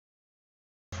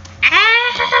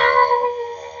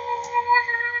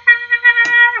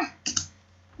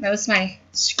That was my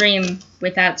scream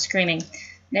without screaming.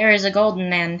 There is a golden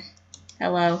man.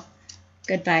 Hello.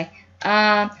 Goodbye.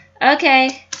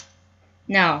 Okay.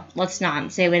 No, let's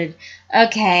not say what it.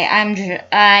 Okay,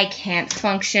 I can't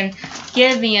function.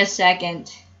 Give me a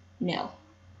second. No.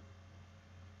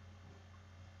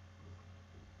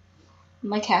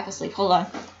 My cat is asleep. Hold on.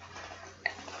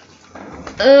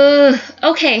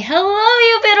 Okay. Hello,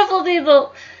 you beautiful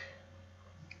people.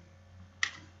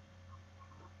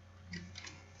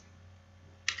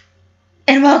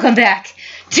 And welcome back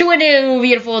to a new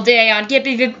beautiful day on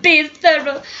kitpvp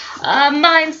server,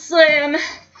 Mind Slam.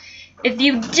 If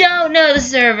you don't know the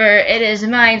server, it is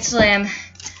Mind Slam.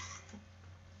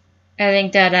 I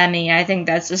think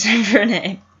that's the server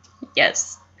name.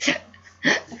 Yes.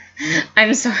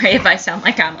 I'm sorry if I sound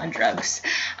like I'm on drugs.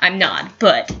 I'm not,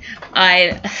 but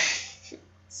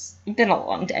it's been a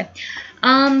long day.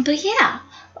 But yeah,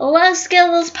 let's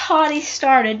get this party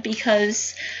started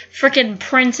because frickin'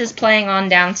 Prince is playing on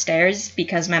downstairs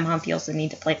because my mom feels the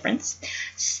need to play Prince.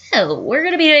 So, we're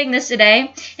gonna be doing this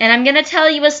today, and I'm gonna tell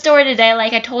you a story today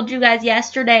like I told you guys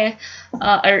yesterday,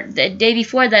 or the day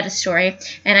before that a story,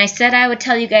 and I said I would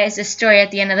tell you guys a story at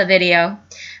the end of the video.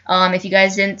 If you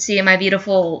guys didn't see my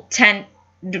beautiful tent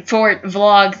fort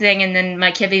vlog thing and then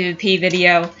my kitpvp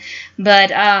video,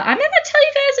 but I'm gonna tell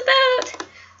you guys about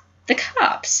the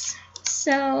cops.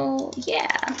 So,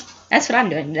 yeah, that's what I'm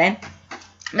doing today.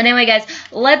 But anyway, guys,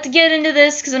 let's get into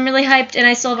this because I'm really hyped and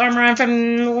I still have armor on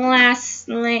from last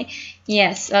night.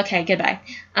 Yes, okay, goodbye.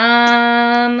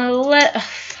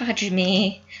 Fudge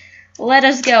me. Let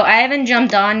us go. I haven't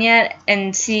jumped on yet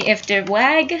and see if they're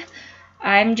wag.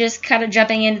 I'm just kind of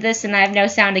jumping into this and I have no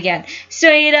sound again. So,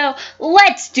 you know,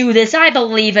 let's do this. I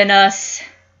believe in us.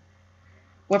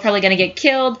 We're probably going to get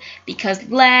killed because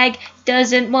lag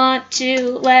doesn't want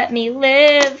to let me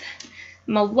live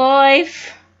my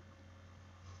life.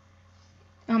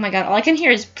 Oh my god, all I can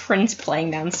hear is Prince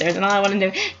playing downstairs and all I want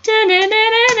to do.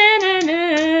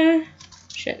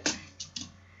 Shit.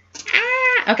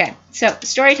 Ah! Okay, so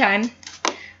story time.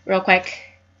 Real quick.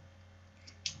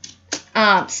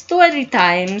 Story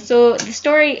time. So the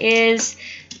story is,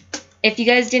 if you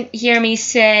guys didn't hear me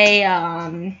say,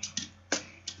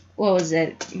 what was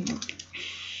it?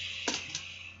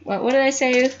 What did I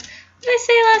say? What did I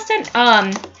say last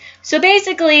time? So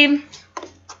basically,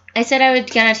 I said I was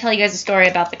gonna tell you guys a story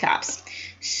about the cops.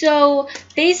 So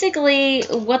basically,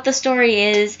 what the story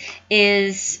is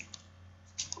it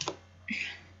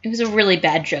was a really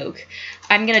bad joke.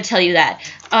 I'm gonna tell you that.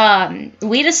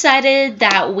 We decided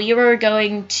that we were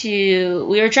trying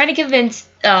to convince,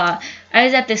 I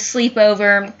was at this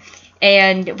sleepover,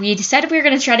 and we decided we were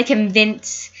gonna try to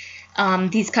convince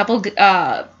these couple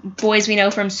boys we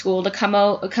know from school to come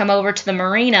over to the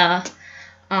marina,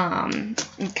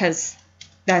 because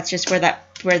that's just where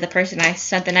the person I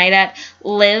spent the night at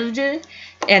lived,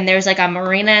 and there's like a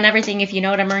marina and everything. If you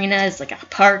know what a marina is, like a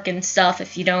park and stuff.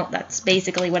 If you don't, that's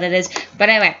basically what it is. But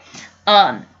anyway,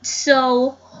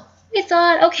 so we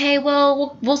thought, okay,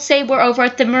 well, we'll say we're over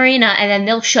at the marina, and then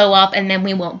they'll show up, and then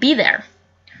we won't be there.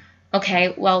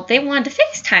 Okay, well, they wanted to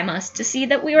FaceTime us to see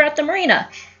that we were at the marina.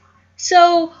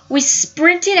 So we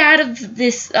sprinted out of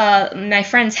this, my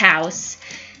friend's house,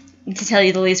 to tell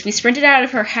you the least. We sprinted out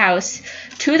of her house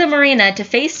to the marina to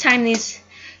FaceTime these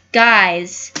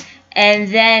guys, and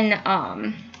then,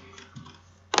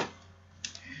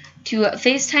 to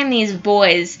FaceTime these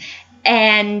boys,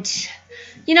 and,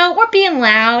 you know, we're being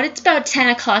loud. It's about 10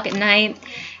 o'clock at night,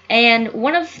 and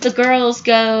one of the girls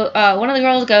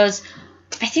goes,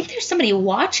 I think there's somebody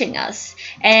watching us,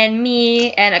 and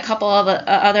me and a couple of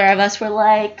other of us were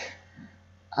like,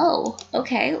 oh,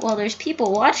 okay, well, there's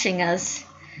people watching us.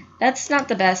 That's not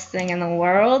the best thing in the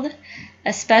world,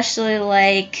 especially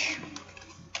like,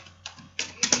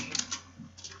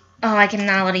 oh, I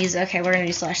cannot use, okay, we're gonna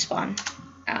do /spawn.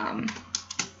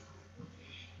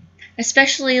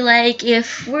 Especially like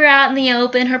if we're out in the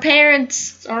open, her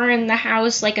parents are in the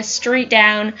house like a street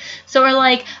down, so we're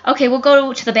like, okay, we'll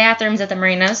go to the bathrooms at the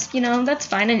marinas, you know, that's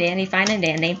fine and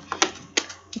dandy.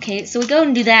 Okay, so we go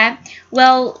and do that.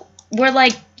 Well, we're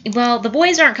like, well, the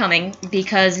boys aren't coming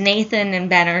because Nathan and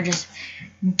Ben are just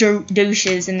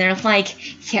douches, and they're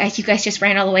like, yeah, you guys just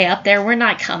ran all the way up there, we're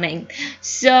not coming.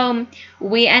 So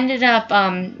we ended up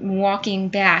walking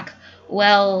back.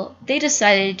 Well, they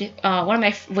decided, one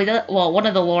of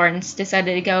the Laurens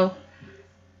decided to go,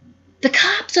 the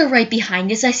cops are right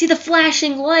behind us, I see the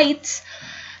flashing lights.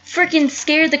 Freaking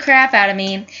scared the crap out of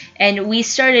me, and we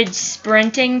started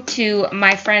sprinting to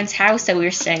my friend's house that we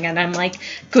were staying at. I'm like,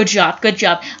 good job,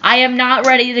 I am not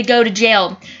ready to go to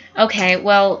jail. Okay,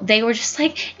 well, they were just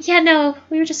like, yeah, no,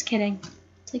 we were just kidding.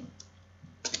 It's like,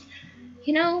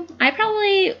 You know, I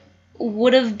probably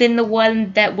would have been the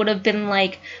one that would have been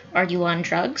like, are you on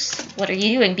drugs? What are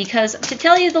you doing? Because to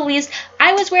tell you the least,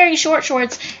 I was wearing short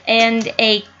shorts and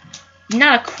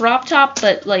not a crop top,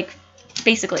 but like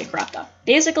basically a crop top.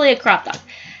 Basically a crop top.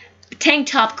 Tank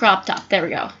top, crop top. There we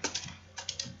go.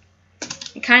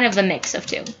 Kind of a mix of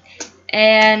two.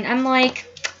 And I'm like,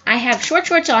 I have short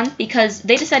shorts on because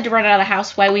they decided to run out of the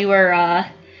house while we were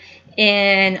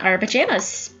in our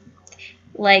pajamas.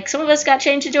 Like, some of us got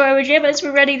changed into our pajamas.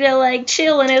 We're ready to, like,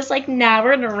 chill. And it was like, nah,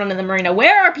 we're going to run to the marina.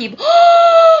 Where are people?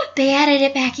 They added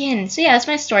it back in. So, yeah, that's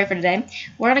my story for today.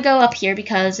 We're going to go up here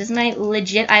because this is my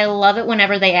legit... I love it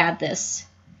whenever they add this.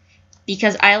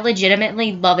 Because I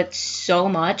legitimately love it so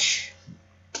much.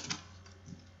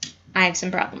 I have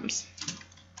some problems.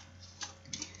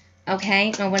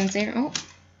 Okay, no one's there. Oh.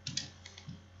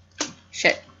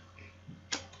 Shit.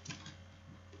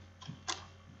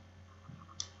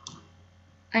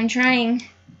 I'm trying.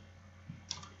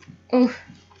 Ooh.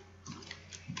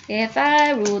 If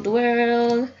I ruled the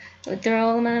world, I would throw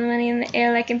all my money in the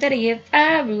air like confetti. If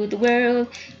I ruled the world,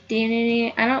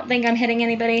 I don't think I'm hitting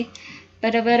anybody.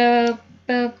 I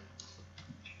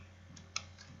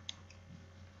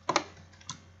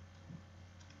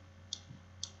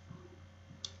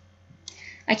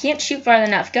can't shoot far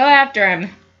enough. Go after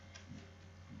him.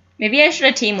 Maybe I should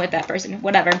have teamed with that person.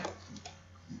 Whatever.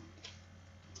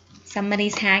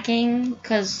 Somebody's hacking,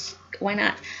 because why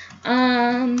not?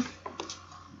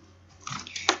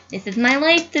 This is my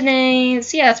life today.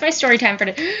 So yeah, that's my story time for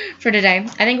today.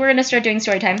 I think we're gonna start doing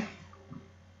story time.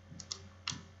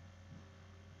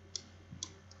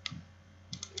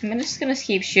 I'm just gonna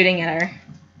keep shooting at her.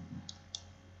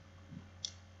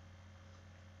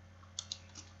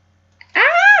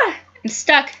 Ah! I'm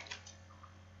stuck.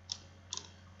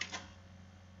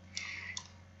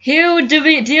 Here,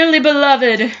 dearly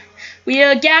beloved, we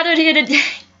are gathered here today.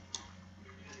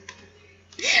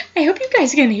 I hope you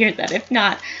guys can hear that. If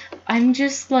not, I'm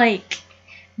just like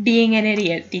being an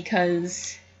idiot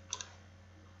because,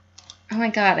 oh my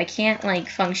god, I can't like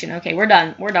function. Okay, we're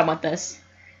done. We're done with this.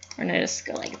 We're gonna just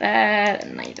go like that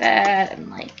and like that and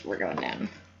like we're going down.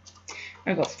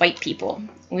 We're gonna go fight people.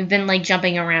 We've been like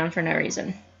jumping around for no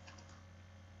reason.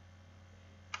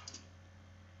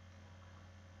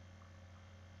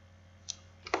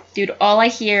 Dude, all I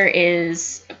hear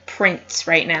is Prince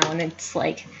right now, and it's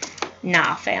like,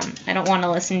 nah, fam. I don't want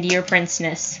to listen to your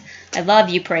Prince-ness. I love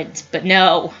you, Prince, but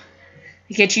no.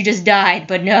 I get you just died,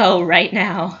 but no, right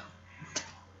now.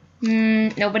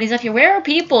 Nobody's up here. Where are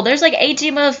people? There's like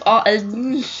 18 of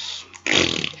us.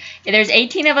 There's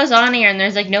 18 of us on here, and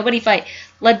there's like nobody fight.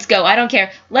 Let's go. I don't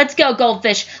care. Let's go,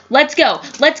 goldfish. Let's go.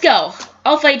 Let's go.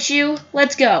 I'll fight you.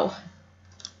 Let's go.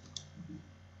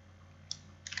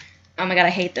 Oh my god, I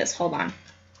hate this. Hold on.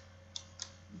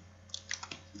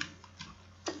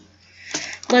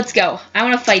 Let's go. I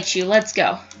want to fight you. Let's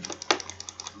go.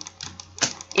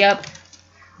 Yep.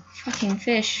 Fucking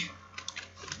fish.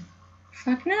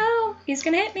 Fuck no. He's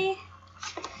gonna hit me.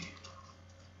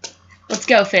 Let's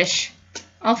go, fish.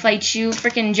 I'll fight you.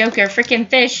 Frickin' Joker. Frickin'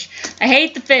 fish. I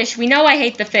hate the fish. We know I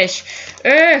hate the fish.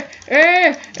 Shit!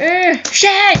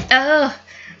 Oh.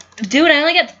 Dude, I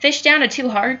only got the fish down to 2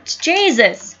 hearts.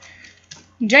 Jesus.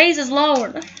 Jesus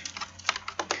Lord.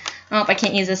 Oh, I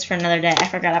can't use this for another day. I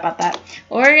forgot about that.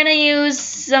 We're gonna use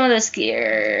some of this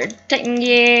gear. Titan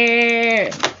gear.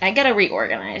 I gotta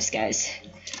reorganize, guys.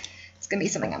 It's gonna be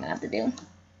something I'm gonna have to do.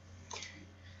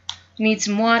 Need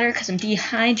some water because I'm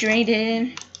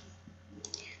dehydrated.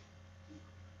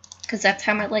 Because that's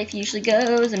how my life usually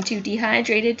goes. I'm too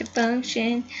dehydrated to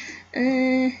function.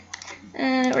 We're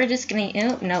just gonna...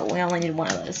 Oh, no, we only need 1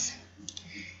 of those.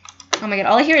 Oh my god,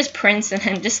 all I hear is Prince, and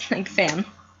I'm just like, fam.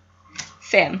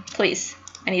 Fam, please.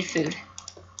 I need food.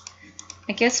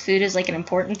 I guess food is like an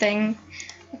important thing.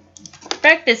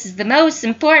 Breakfast is the most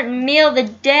important meal of the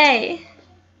day.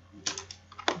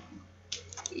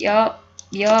 Yup,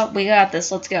 we got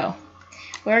this. Let's go.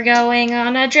 We're going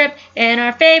on a trip in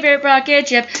our favorite rocket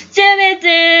ship.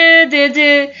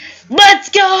 Let's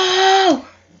go!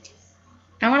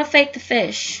 I want to fight the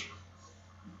fish.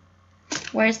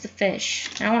 Where's the fish?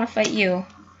 I want to fight you.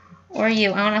 Or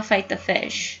you. I want to fight the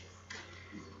fish.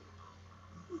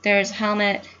 There's a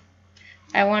helmet.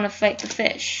 I want to fight the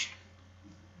fish.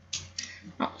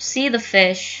 I don't see the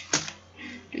fish.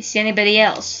 Do we see anybody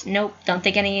else? Nope. Don't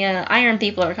think any iron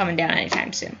people are coming down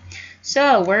anytime soon.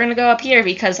 So, we're going to go up here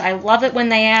because I love it when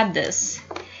they add this.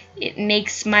 It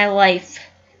makes my life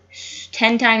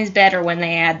 10 times better when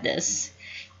they add this.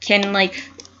 Can, like...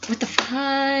 What the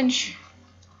fudge?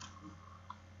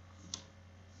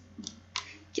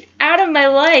 Get out of my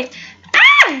life.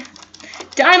 Ah!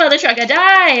 Die, mother trucker,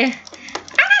 die!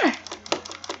 Ah!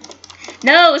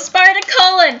 No, Sparta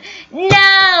colon!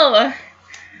 No!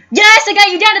 Yes, I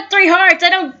got you down to 3 hearts. I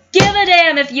don't give a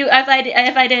damn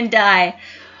if I didn't die.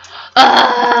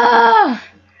 Ah!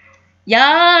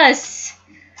 Yes!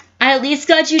 I at least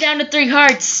got you down to 3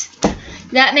 hearts.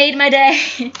 That made my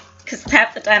day. Because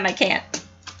half the time I can't.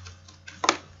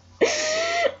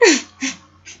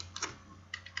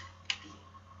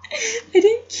 I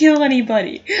didn't kill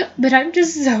anybody, but I'm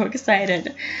just so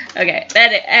excited. Okay,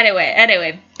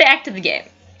 anyway, back to the game.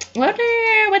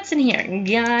 What's in here?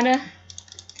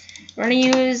 We're gonna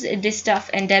use this stuff,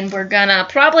 and then we're gonna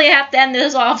probably have to end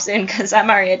this off soon, because I'm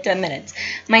already at 10 minutes.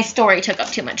 My story took up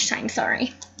too much time,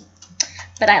 sorry.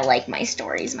 But I like my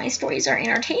stories. My stories are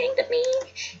entertaining to me.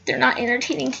 If they're not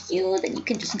entertaining to you, then you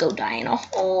can just go die in a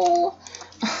hole.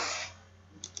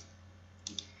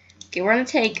 Okay, we're gonna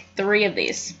take 3 of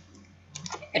these.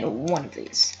 And 1 of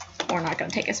these. We're not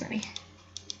gonna take as many.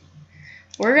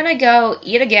 We're gonna go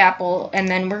eat a gapple, and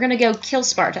then we're gonna go kill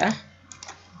Sparta.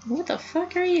 What the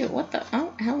fuck are you? What the?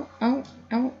 Oh, hell. Oh.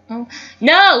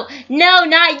 No! No,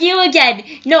 not you again!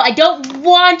 No, I don't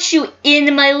want you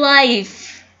in my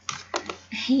life!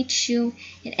 I hate you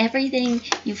and everything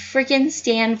you freaking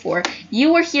stand for.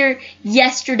 You were here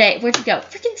yesterday. Where'd you go?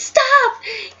 Freaking stop!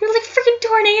 You're like freaking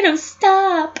tornado.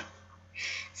 Stop!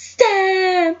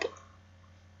 Stop!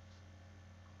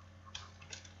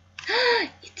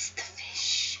 It's the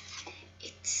fish.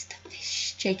 It's the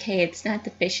fish. JK, it's not the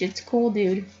fish. It's cool,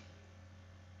 dude.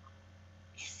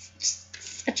 It's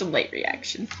just such a late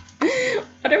reaction.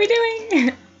 What are we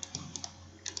doing?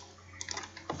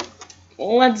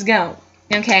 Let's go.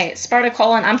 Okay, Sparta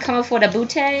colon. I'm coming for the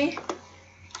booty.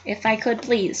 If I could,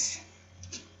 please.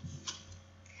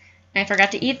 I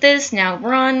forgot to eat this. Now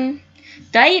run.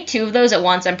 Did I eat 2 of those at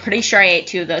once? I'm pretty sure I ate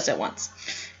 2 of those at once.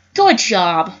 Good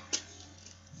job.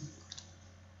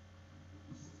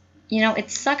 You know,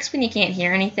 it sucks when you can't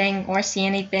hear anything or see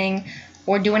anything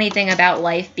or do anything about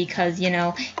life because, you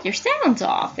know, your sound's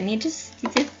off and you just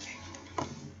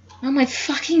oh my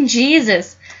fucking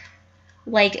Jesus.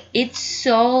 Like, it's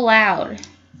so loud.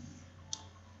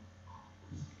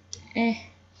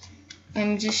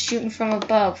 I'm just shooting from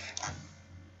above.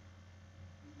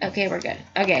 Okay, we're good.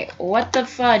 Okay, what the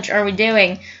fudge are we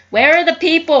doing? Where are the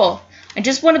people? I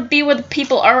just want to be where the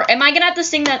people are. Am I gonna have to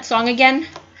sing that song again?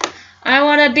 I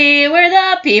want to be where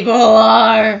the people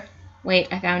are.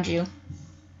 Wait, I found you.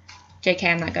 JK,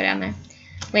 I'm not going down there.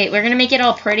 Wait, we're going to make it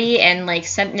all pretty and like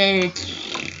I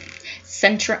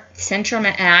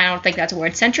don't think that's a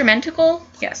word. Sentimental?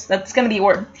 Yes, that's going to be a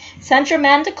word.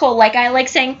 Sentimental, like I like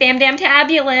saying fam damn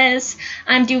tabulous.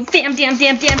 I'm doing fam damn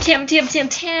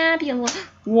tabulous.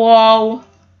 Whoa.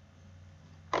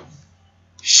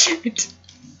 Shit.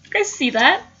 You guys see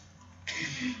that?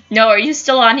 No, are you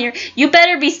still on here? You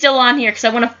better be still on here, because I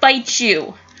want to fight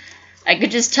you. I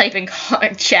could just type in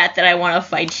chat that I want to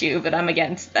fight you, but I'm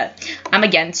against that. I'm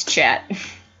against chat.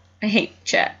 I hate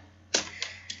chat.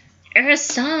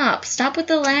 Stop. Stop with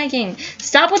the lagging.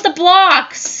 Stop with the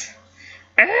blocks.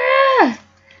 This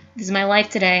is my life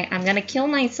today. I'm going to kill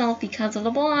myself because of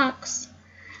the blocks.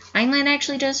 I might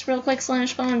actually just real quick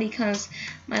 /spawn because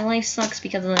my life sucks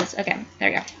because of this. Okay,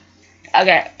 there we go.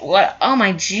 Okay, what? Oh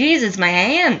my Jesus, my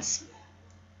hands.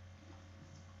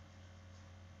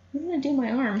 What did I do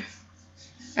my arm?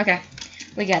 Okay,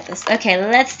 we got this. Okay,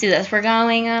 let's do this. We're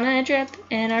going on a trip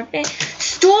in our bed.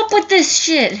 Stop with this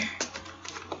shit.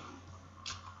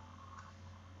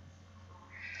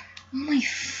 Oh my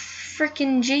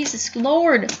freaking Jesus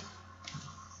Lord.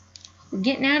 We're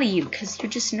getting out of you because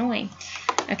you're just annoying.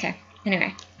 Okay,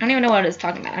 anyway. I don't even know what I was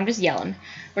talking about. I'm just yelling.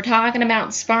 We're talking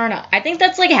about Sparta. I think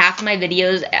that's like half of my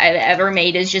videos I've ever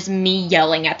made is just me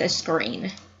yelling at the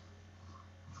screen.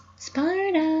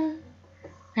 Sparta.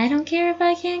 I don't care if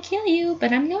I can't kill you,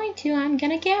 but I'm going to. I'm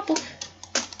gonna gapple.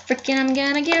 Frickin' I'm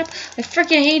gonna gap. I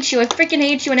frickin' hate you. I frickin'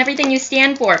 hate you and everything you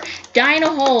stand for. Die in a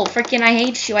hole. Frickin' I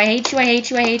hate you. I hate you. I hate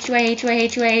you. I hate you. I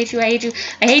hate you. I hate you. I hate you. I hate you.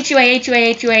 I hate you. I hate you. I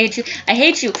hate you. I hate you. I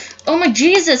hate you. Oh my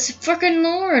Jesus. Frickin'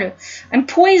 Lord. I'm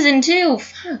poisoned too.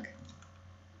 Fuck.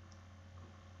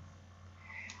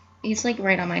 He's like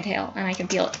right on my tail and I can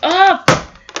feel it. Oh!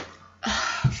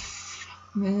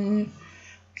 Fuck me.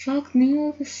 Fuck me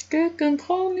with a stick and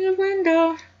call me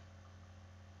Linda.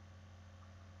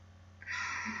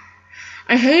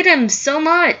 I hate him so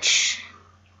much.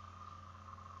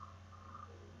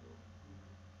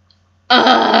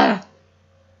 I'm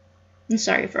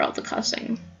sorry for all the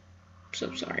cussing. I'm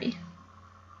so sorry.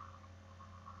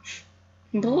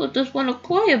 But I just want to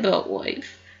play about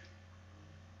life.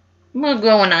 I'm gonna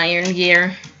go in iron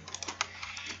gear.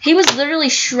 He was literally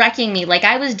shrekking me. Like,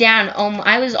 I was down,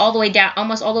 I was all the way down,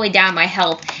 almost all the way down my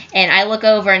health, and I look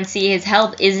over and see his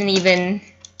health isn't even,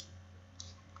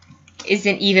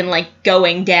 like,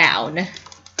 going down.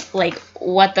 Like,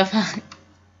 what the fuck?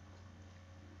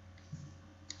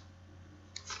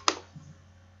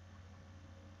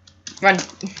 Run.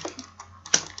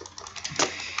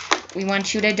 We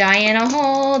want you to die in a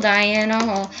hole, die in a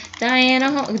hole, die in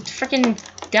a hole. Freaking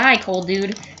die, cool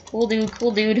dude. Cool dude,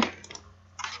 cool dude.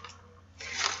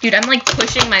 Dude, I'm like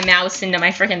pushing my mouse into my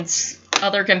freaking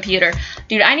other computer.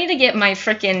 Dude, I need to get my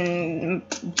freaking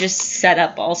just set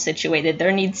up all situated.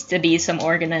 There needs to be some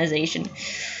organization.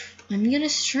 I'm gonna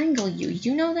strangle you.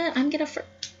 You know that? I'm gonna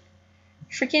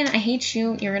freaking, I hate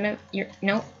you.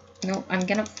 No, I'm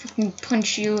gonna freaking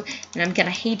punch you, and I'm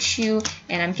gonna hate you,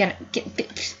 and I'm gonna get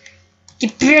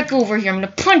back over here. I'm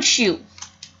gonna punch you.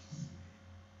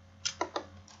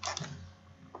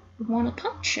 I wanna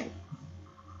punch him.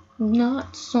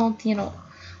 Not salty at all.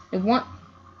 I want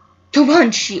to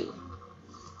punch you.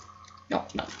 No,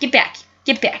 get back.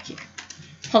 Get back here.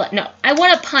 Hold on, no. I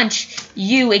want to punch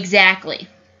you exactly.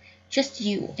 Just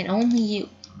you, and only you.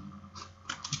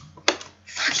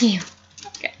 Fuck you.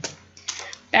 Okay.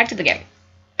 Back to the game.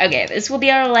 Okay, this will be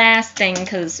our last thing,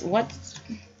 because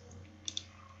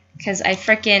Because I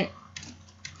freaking...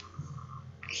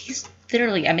 He's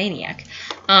literally a maniac.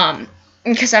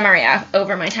 Because I'm already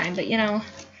over my time, but you know...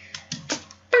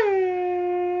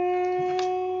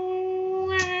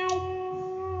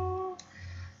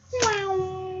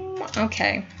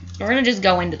 Okay, we're gonna just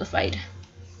go into the fight.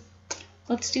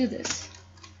 Let's do this.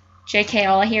 JK,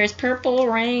 all I hear is purple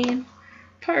rain,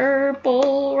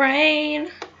 purple rain,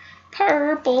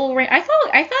 purple rain. I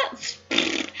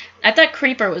thought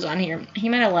Creeper was on here. He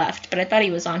might have left, but I thought he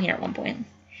was on here at one point.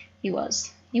 He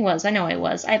was. I know he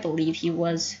was. I believe he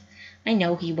was. I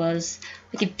know he was.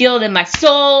 I can feel it in my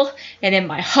soul and in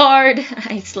my heart.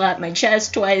 I slapped my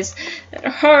chest twice. It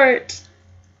hurt.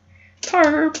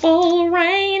 Purple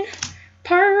rain.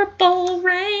 Purple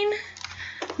rain.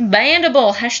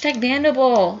 Bandable. Hashtag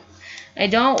bandable. I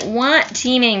don't want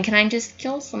teaming. Can I just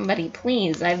kill somebody,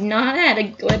 please? I've not had a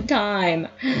good time.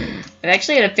 I've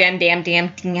actually had a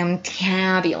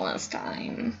fantabulous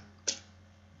time.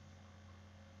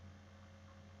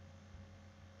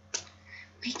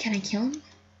 Wait, can I kill him?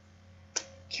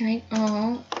 Can I?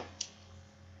 Oh.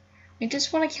 I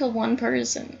just want to kill one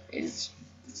person. It's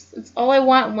all I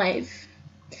want in life.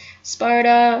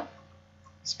 Sparta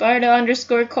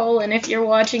 _colon, if you're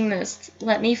watching this,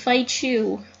 let me fight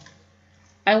you.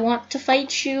 I want to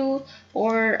fight you,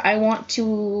 or I want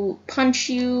to punch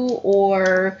you,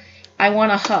 or I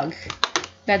want a hug.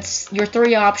 That's your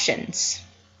 3 options.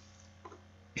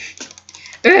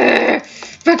 Urgh,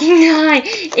 fucking die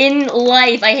in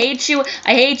life. I hate you.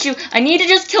 I hate you. I need to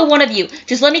just kill one of you.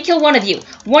 Just let me kill one of you.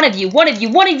 One of you,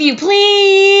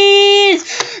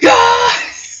 please!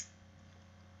 Yes!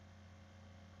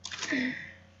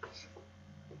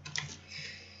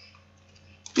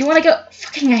 You wanna go?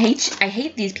 Fucking I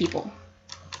hate these people.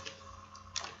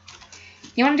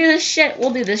 You wanna do this shit?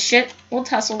 We'll do this shit. We'll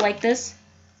tussle like this.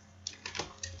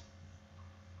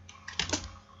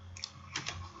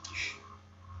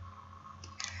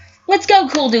 Let's go,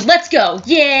 cool dude. Let's go.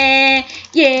 Yeah.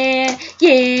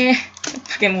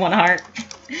 Fucking 1 heart.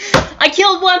 I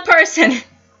killed 1 person.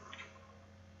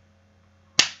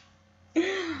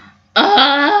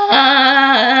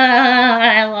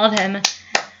 I love him.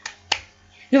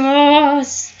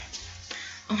 Yes.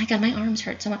 Oh my god, my arms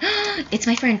hurt so much. It's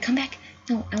my friend. Come back.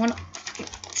 No, I want to...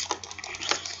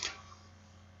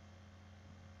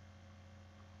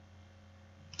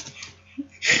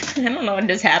 I don't know what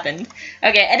just happened.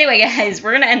 Okay, anyway, guys,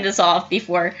 we're gonna end this off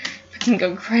before I can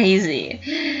go crazy.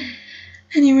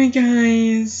 Anyway,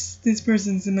 guys, this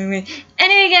person's in my way.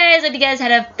 Anyway, guys, hope you guys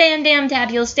had a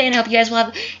fantabulous day, and I hope you guys will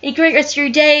have a great rest of your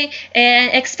day,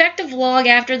 and expect a vlog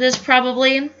after this,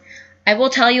 probably. I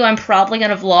will tell you, I'm probably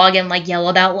gonna vlog and, like, yell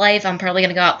about life. I'm probably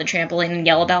gonna go out the trampoline and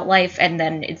yell about life, and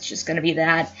then it's just gonna be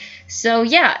that. So,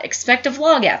 yeah, expect a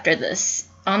vlog after this.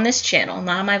 On this channel,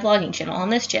 not on my vlogging channel,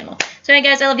 on this channel. So, anyway,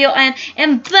 guys, I love you all, and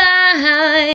bye!